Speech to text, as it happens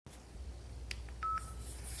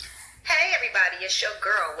everybody, it's your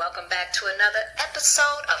girl. Welcome back to another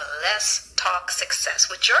episode of Let's Talk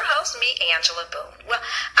Success with your host, me, Angela Boone. Well,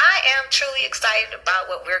 I am truly excited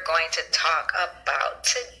about what we're going to talk about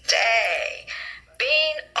today.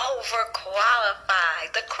 Being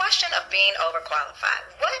overqualified. The question of being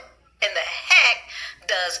overqualified. What in the heck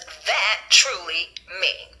does that truly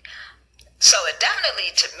mean? So it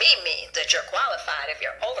definitely, to me, means that you're qualified if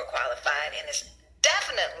you're overqualified, and it's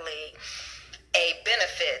definitely a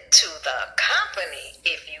benefit to the company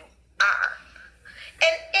if you are.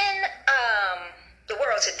 And in the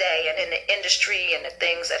world today and in the industry and the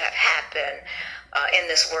things that have happened in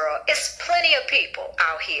this world, it's plenty of people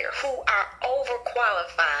out here who are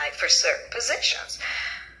overqualified for certain positions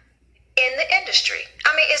in the industry.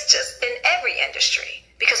 I mean, it's just in every industry.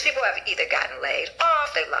 Because people have either gotten laid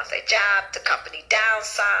off, they lost their job, the company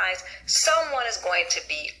downsized. Someone is going to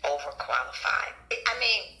be overqualified. I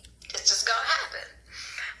mean, it's just going to happen.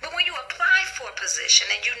 But when you apply for a position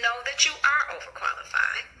and you know that you are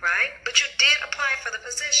overqualified, right? But you did apply for the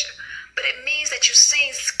position. But it means that you've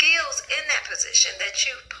seen skills in that position that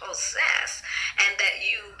you possess and that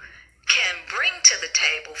you can bring to the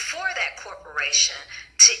table for that corporation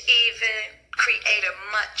to even create a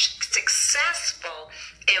much successful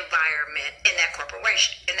environment in that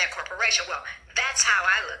corporation. Well, that's how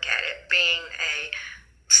I look at it, being a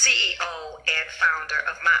CEO and founder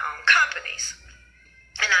of my own companies.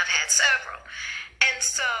 And I've had several. And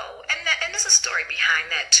so, and there's a story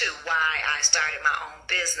behind that too, why I started my own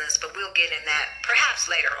business, but we'll get in that perhaps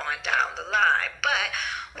later on down the line. But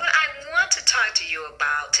what I want to talk to you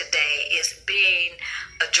about today is being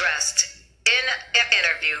addressed in an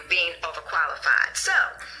interview, being overqualified. So,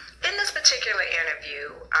 in this particular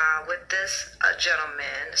interview with this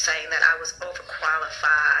gentleman saying that I was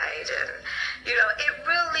overqualified, and, you know, it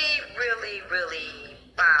really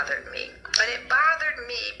bothered me. And it bothered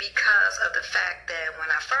me because of the fact that when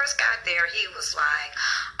I first got there, he was like,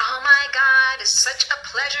 "Oh my God, it's such a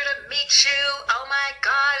pleasure to meet you. Oh my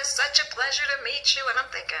God, it's such a pleasure to meet you." And I'm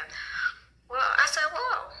thinking, well, I said,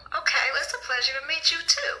 "Whoa, okay, well, it's a pleasure to meet you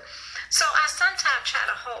too." So I sometimes try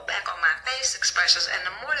to hold back on my face expressions, and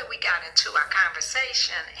the more that we got into our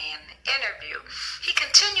conversation and interview, he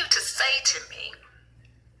continued to say to me,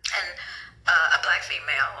 and a black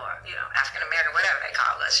female, or, you know, African American, whatever they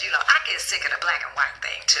call us, you know, I get sick of the black and white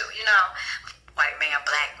thing too, you know, white man,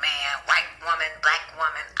 white woman, black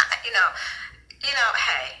woman, hey,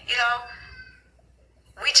 you know,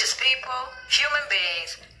 we just people, human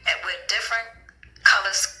beings, and with different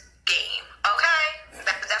color scheme, okay?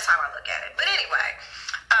 That's how I look at it. But anyway,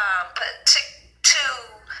 but to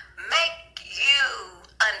make you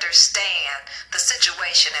understand the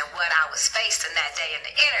situation and what I was facing that day in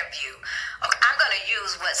the interview, okay, I'm going to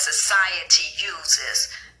use what society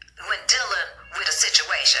uses when dealing with a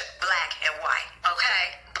situation, black and white,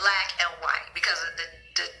 okay? Black and white, because the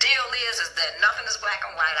deal is that nothing is black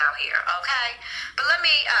and white out here, okay? But let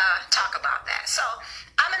me talk about that. So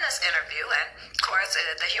I'm in this interview, and of course,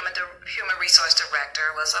 the human resource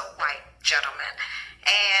director was a white gentleman,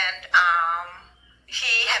 and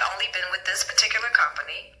he had only been with this particular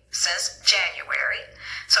company since January,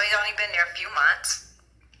 so he'd only been there a few months.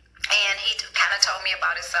 And he kind of told me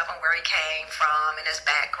about himself and where he came from and his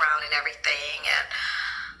background and everything. And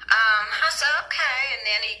I said, okay. And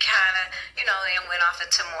then he kind of, you know, then went off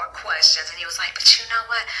into more questions. And he was like, "But you know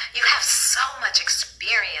what? You have so much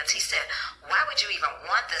experience." He said, "Why would you even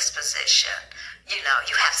want this position? You know,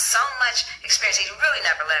 you have so much experience." He really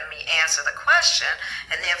never let me answer the question.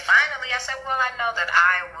 And then finally I said, well, I know that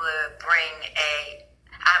I would bring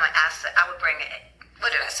what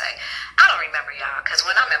did I say? I don't remember, y'all, because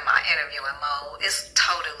when I'm in my interviewing mode, it's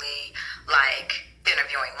totally like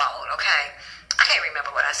interviewing mode, okay? I can't remember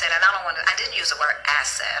what I said, and I didn't use the word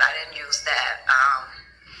asset. I didn't use that.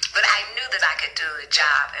 But I knew that I could do the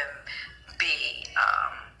job and be,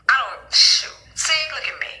 see, look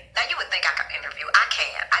at me. Now, you would think I could interview. I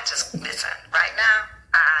can't. I just, listen, right now,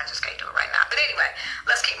 I just can't do it right now. But anyway,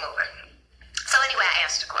 let's keep moving. So anyway, I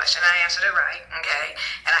answered the question. I answered it right, okay?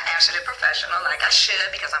 And I answered it professional, like I should,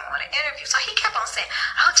 because I'm on an interview. So he kept on saying,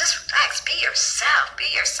 "Oh, just relax, be yourself, be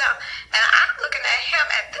yourself." And I'm looking at him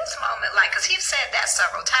at this moment, like, because he's said that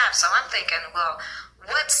several times. So I'm thinking, well,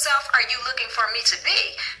 what self are you looking for me to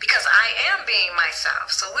be? Because I am being myself.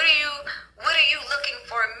 So what are you looking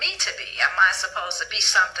for me to be? Am I supposed to be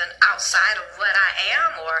something outside of what I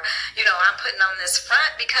am? Or, you know, I'm putting on this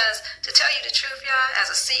front? Because to tell you the truth, y'all, as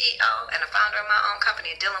a CEO and a founder of my own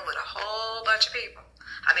company, dealing with a whole bunch of people.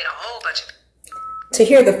 To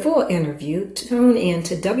hear the full interview, tune in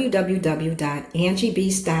to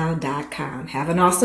www.angiebstyle.com. Have an awesome